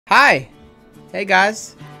Hi, hey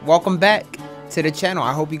guys, welcome back to the channel.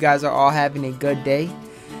 I hope you guys are all having a good day,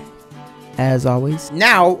 as always.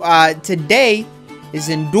 Now, today is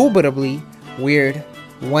indubitably Weird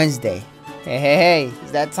Wednesday. Hey,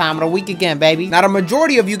 it's that time of the week again, baby. Now, the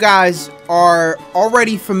majority of you guys are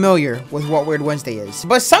already familiar with what Weird Wednesday is.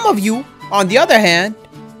 But some of you, on the other hand,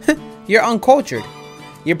 you're uncultured.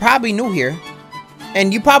 You're probably new here,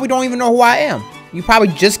 and you probably don't even know who I am. You probably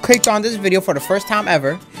just clicked on this video for the first time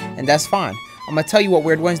ever, and that's fine. I'm gonna tell you what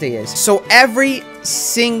Weird Wednesday is. So every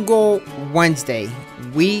single Wednesday,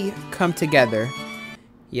 we come together.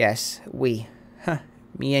 Yes, we.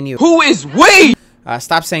 Me and you. Who is we?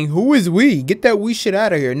 Stop saying who is we. Get that we shit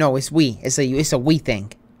out of here. No, it's we. It's a we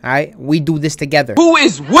thing. Alright? We do this together. Who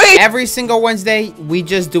is we? Every single Wednesday, we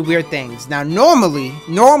just do weird things. Now, normally,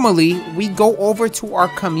 we go over to our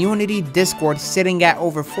community Discord, sitting at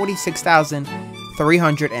over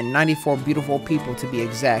 46,394 beautiful people to be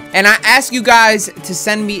exact. And I ask you guys to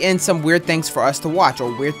send me in some weird things for us to watch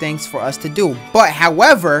or weird things for us to do. But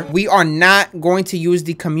however, we are not going to use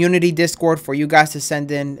the community Discord for you guys to send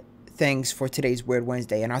in things for today's Weird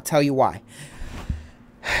Wednesday. And I'll tell you why.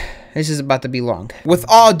 This is about to be long. With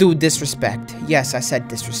all due disrespect. Yes, I said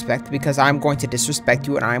disrespect because I'm going to disrespect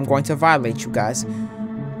you and I'm going to violate you guys.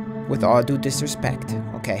 With all due disrespect.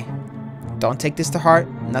 Okay. Don't take this to heart.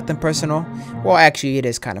 Nothing personal. Well, actually, it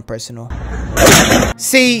is kind of personal.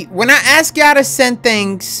 See, when I ask y'all to send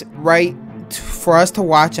things, right, for us to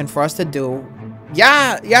watch and for us to do,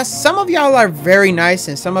 yeah, some of y'all are very nice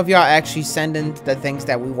and some of y'all actually send in the things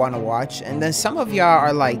that we want to watch. And then some of y'all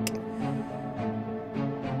are like,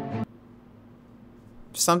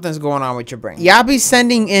 something's going on with your brain. Y'all be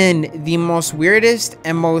sending in the most weirdest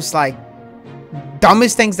and most like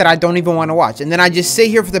dumbest things that I don't even want to watch. And then I just sit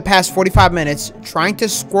here for the past 45 minutes trying to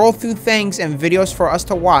scroll through things and videos for us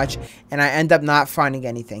to watch, and I end up not finding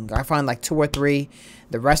anything. I find like 2 or 3.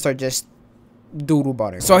 The rest are just doodle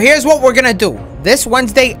butter. So here's what we're gonna do. This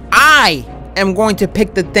Wednesday, I am going to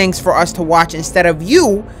pick the things for us to watch instead of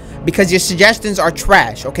you, because your suggestions are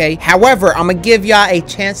trash, okay? However, I'm gonna give y'all a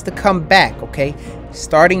chance to come back, okay?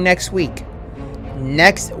 Starting next week.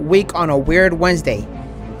 Next week on a Weird Wednesday,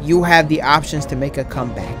 you have the options to make a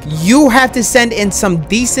comeback. You have to send in some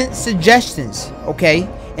decent suggestions, okay?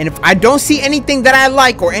 And if I don't see anything that I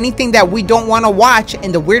like or anything that we don't want to watch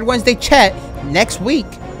in the Weird Wednesday chat, next week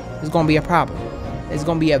is going to be a problem. It's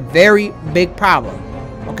going to be a very big problem.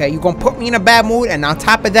 Okay, you're going to put me in a bad mood, and on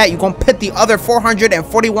top of that, you're going to put the other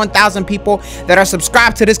 441,000 people that are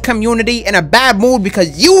subscribed to this community in a bad mood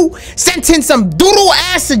because you sent in some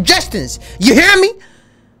doodle-ass suggestions. You hear me?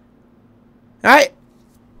 All right?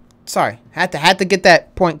 Sorry, had to get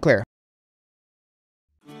that point clear.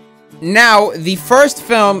 Now, the first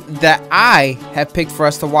film that I have picked for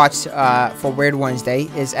us to watch for Weird Wednesday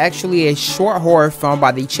is actually a short horror film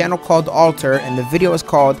by the channel called Alter, and the video is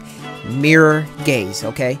called Mirror Gaze.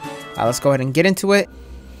 Okay, let's go ahead and get into it.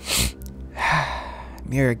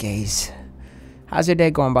 Mirror Gaze. How's your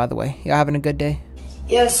day going, by the way? Y'all having a good day?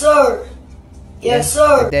 Yes, sir. Yes,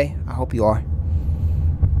 sir. Good day? I hope you are.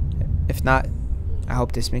 If not, I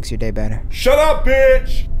hope this makes your day better. Shut up,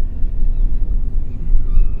 bitch!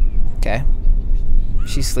 Okay.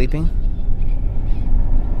 She's sleeping.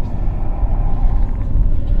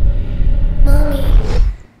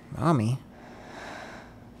 Mommy?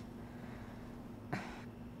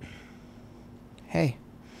 Hey,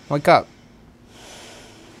 wake up.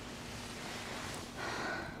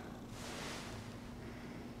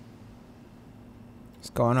 What's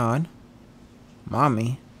going on?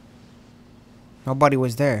 Mommy? Nobody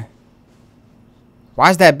was there. Why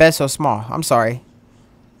is that bed so small? I'm sorry.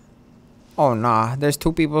 Oh, nah. There's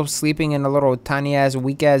 2 people sleeping in a little tiny-ass,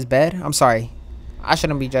 weak-ass bed? I'm sorry. I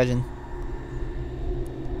shouldn't be judging.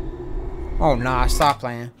 Oh, nah. Stop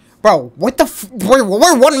playing. Bro, what the we're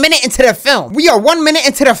 1 minute into the film. We are 1 minute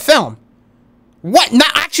into the film. What? Nah,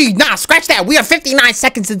 actually, nah. Scratch that. We are 59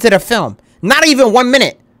 seconds into the film. Not even 1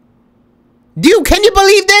 minute. Can you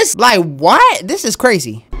believe this? Like, what? This is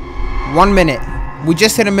crazy. 1 minute. We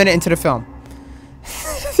just hit a minute into the film.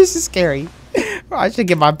 This is scary. I should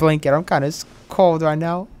get my blanket. I'm kind of cold right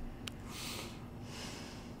now.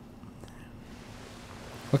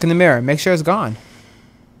 Look in the mirror. Make sure it's gone.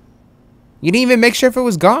 You didn't even make sure if it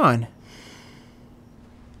was gone.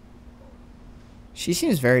 She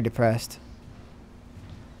seems very depressed.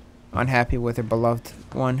 Unhappy with her beloved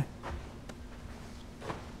one.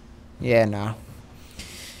 Yeah, nah.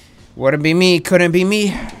 Wouldn't be me. Couldn't be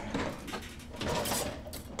me.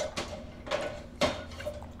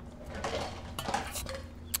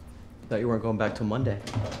 Thought you weren't going back till Monday.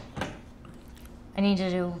 I need to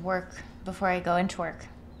do work before I go into work.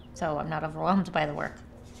 so I'm not overwhelmed by the work.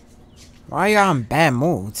 Why are y'all in bad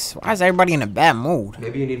moods? Why is everybody in a bad mood?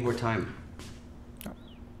 Maybe you need more time.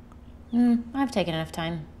 I've taken enough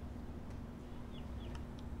time.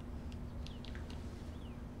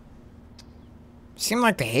 Seem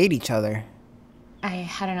like they hate each other. I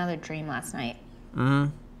had another dream last night.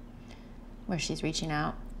 Where she's reaching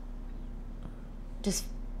out. Just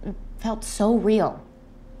felt so real.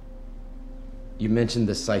 You mentioned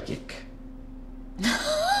the psychic.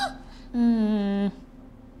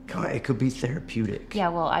 God, it could be therapeutic. Yeah,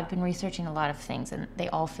 well, I've been researching a lot of things, and they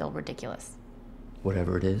all feel ridiculous.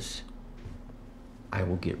 Whatever it is, I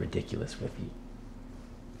will get ridiculous with you.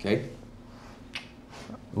 Okay?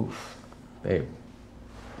 Oof. Babe,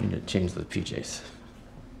 you need to change those PJs.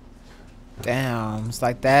 Damn, it's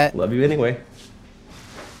like that. Love you anyway.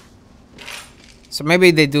 So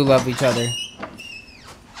maybe they do love each other.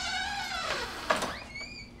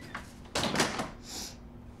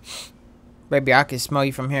 Baby, I can smell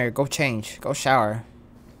you from here. Go change. Go shower.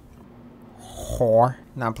 Whore.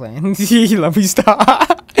 Not playing. Let me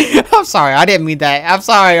stop. I'm sorry. I didn't mean that. I'm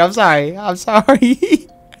sorry. I'm sorry. I'm sorry.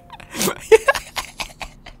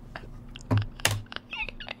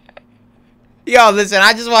 Yo, listen.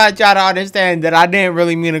 I just want y'all to understand that I didn't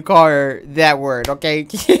really mean to call her that word, okay?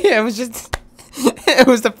 It was just... It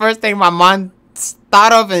was the first thing my mind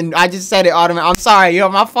thought of, and I just said it automatically. I'm sorry, yo,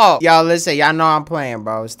 my fault. Y'all, listen, y'all know I'm playing,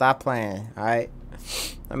 bro. Stop playing, all right?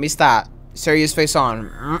 Let me stop. Serious face on.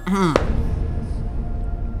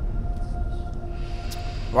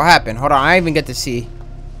 What happened? Hold on, I didn't even get to see.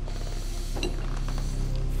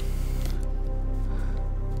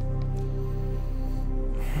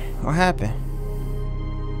 What happened?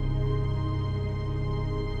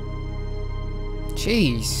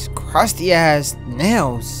 Jeez, crusty ass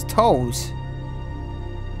nails, toes.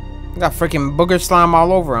 Got freaking booger slime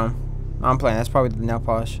all over him. No, I'm playing. That's probably the nail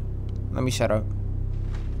polish. Let me shut up.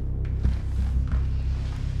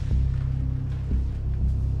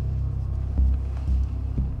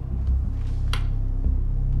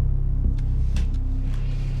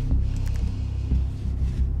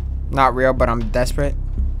 Not real, but I'm desperate.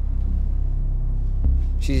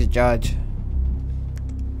 She's a judge.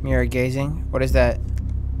 Mirror gazing. What is that?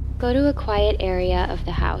 Go to a quiet area of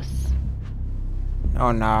the house.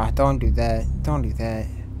 Oh nah, don't do that. Don't do that.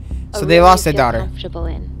 So A they room lost you their feel daughter. Comfortable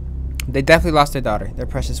in. They definitely lost their daughter. Their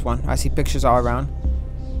precious one. I see pictures all around.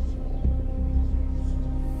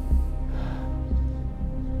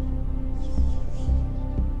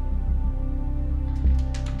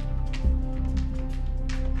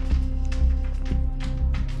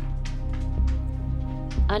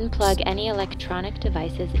 Unplug any electronic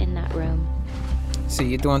devices in that room. See,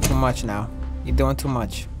 you're doing too much now. You're doing too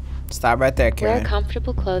much. Stop right there, Wear Karen.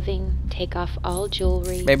 comfortable clothing. Take off all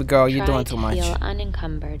jewelry. Baby girl, you're Try doing too much. Feel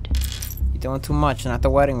unencumbered. You're doing too much, not the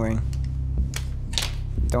wedding ring.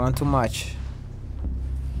 Doing too much.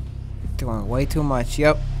 Doing way too much,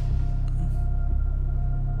 yep.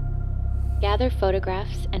 Gather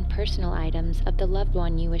photographs and personal items of the loved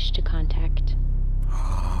one you wish to contact.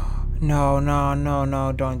 No, no, no,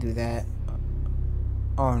 no, don't do that.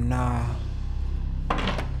 Oh, nah.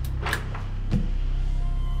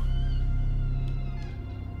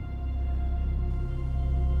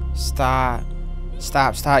 Stop.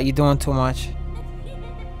 Stop, stop. You're doing too much.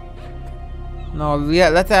 No, yeah,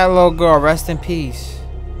 let that little girl rest in peace.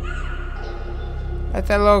 Let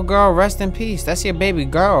that little girl rest in peace. That's your baby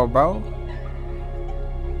girl, bro.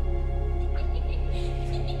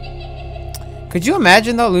 Could you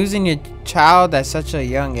imagine, though, losing your child at such a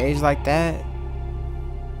young age like that?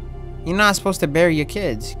 You're not supposed to bury your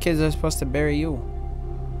kids. Kids are supposed to bury you.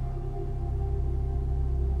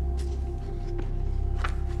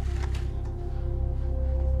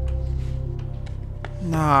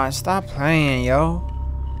 Nah, stop playing, yo.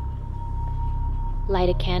 Light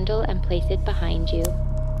a candle and place it behind you.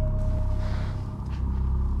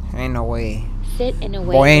 Ain't no way. Sit in a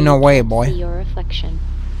way Boy, ain't that no you way, can't boy. see your reflection.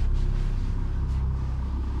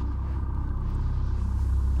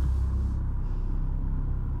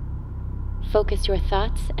 Focus your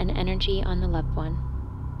thoughts and energy on the loved one.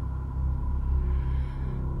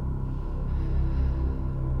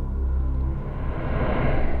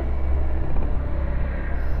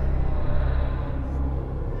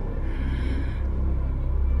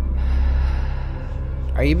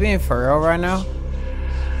 Are you being for real right now?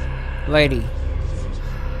 Lady.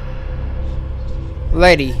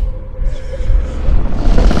 Lady.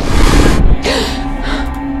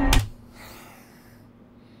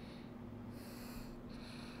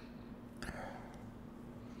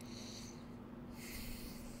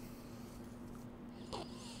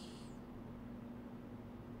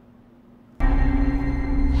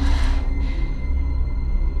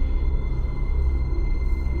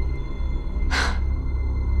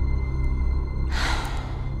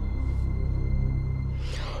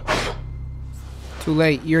 Too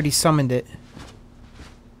late. You already summoned it.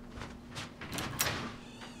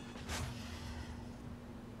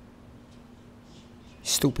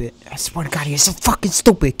 Stupid. I swear to God, you're so fucking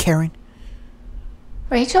stupid, Karen.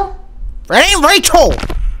 Rachel? It ain't Rachel!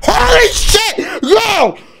 Holy shit!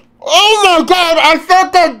 Yo! Oh my God! I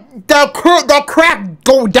felt the crack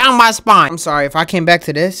go down my spine. I'm sorry if I came back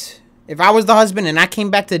to this. If I was the husband and I came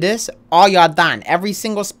back to this, all y'all dying. Every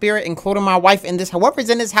single spirit, including my wife in this, whoever's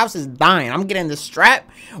in this house is dying. I'm getting the strap.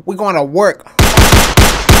 We're going to work.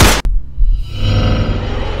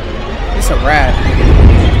 It's a wrap.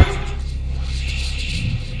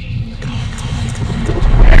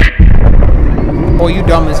 Boy, you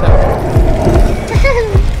dumb as hell.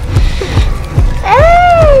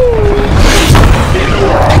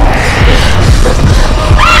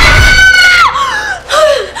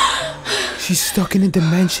 She's stuck in a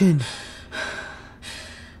dimension.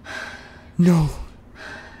 No.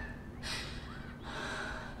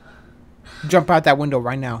 Jump out that window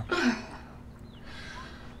right now.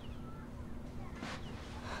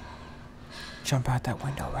 Jump out that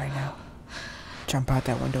window right now. Jump out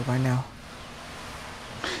that window right now.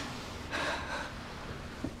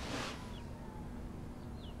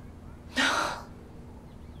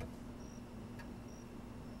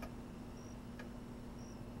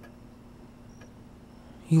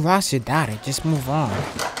 You lost your daddy. Just move on.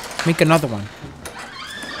 Make another one.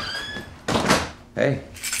 Hey.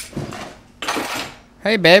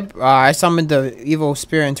 Hey, babe. I summoned the evil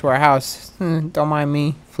spirit into our house. Don't mind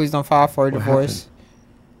me. Please don't file for a divorce.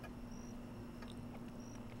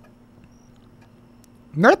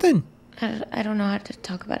 Nothing. I don't know how to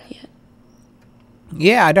talk about it yet.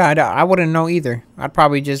 Yeah, I wouldn't know either. I'd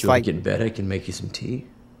probably just Do you like... get in bed? I can make you some tea.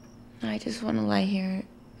 I just want to lie here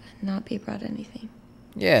and not be brought anything.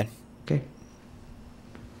 Yeah. Okay.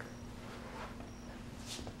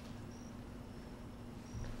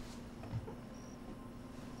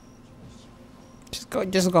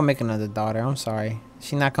 Just go make another daughter. I'm sorry.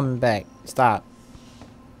 She's not coming back. Stop.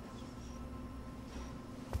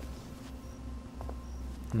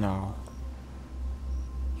 No.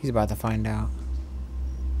 He's about to find out.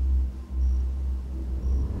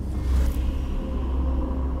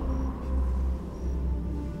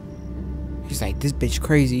 He's like, this bitch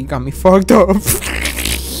crazy. You got me fucked up.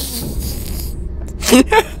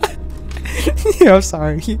 Yeah, I'm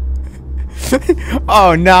sorry.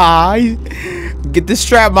 Oh, nah. Get the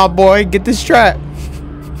strap, my boy. Get the strap.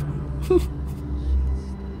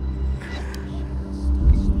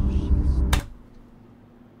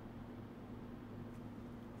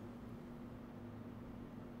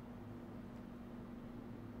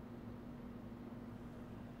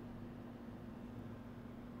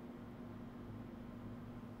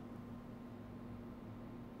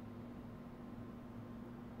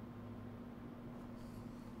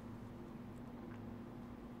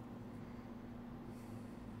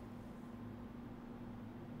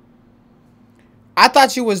 I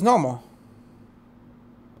thought you was normal.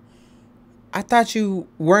 I thought you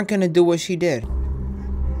weren't gonna do what she did.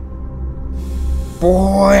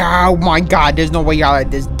 Boy, oh my God, there's no way y'all are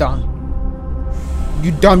this dumb.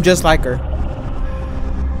 You dumb just like her.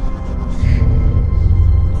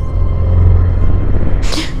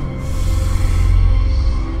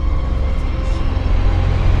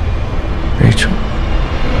 Rachel.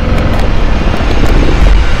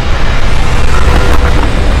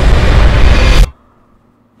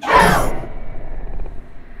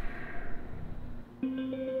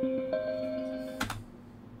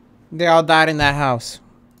 They all died in that house.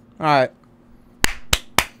 Alright.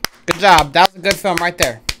 Good job. That was a good film right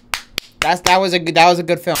there. That was a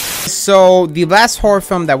good film. So the last horror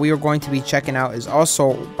film that we are going to be checking out is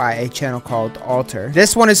also by a channel called Alter.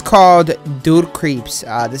 This one is called Dude Creeps.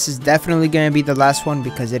 This is definitely going to be the last one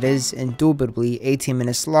because it is indubitably 18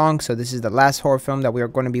 minutes long. So this is the last horror film that we are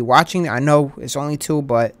going to be watching. I know it's only 2,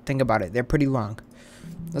 but think about it. They're pretty long.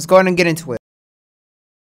 Let's go ahead and get into it.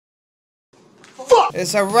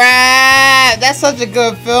 It's a wrap. That's such a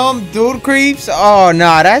good film. Dude Creeps. Oh,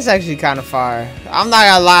 no. That's actually kind of fire. I'm not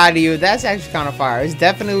going to lie to you. That's actually kind of fire. It's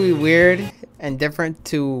definitely weird and different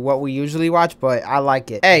to what we usually watch, but I like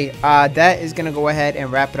it. Hey, that is going to go ahead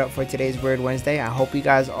and wrap it up for today's Weird Wednesday. I hope you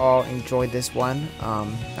guys all enjoyed this one.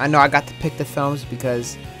 I know I got to pick the films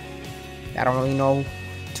because I don't really know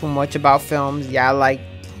too much about films.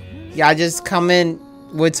 Y'all just come in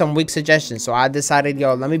with some weak suggestions, so I decided,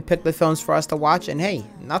 yo, let me pick the films for us to watch, and hey,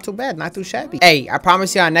 not too bad, not too shabby. Hey, I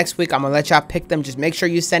promise y'all next week I'm gonna let y'all pick them. Just make sure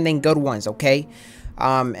you send in good ones, okay?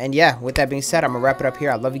 And yeah, with that being said, I'm gonna wrap it up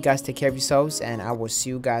here. I love you guys. Take care of yourselves, and I will see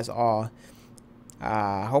you guys all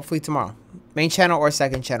hopefully tomorrow. Main channel or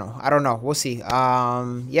second channel. I don't know. We'll see.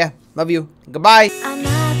 Yeah. Love you. Goodbye. I'm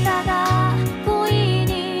not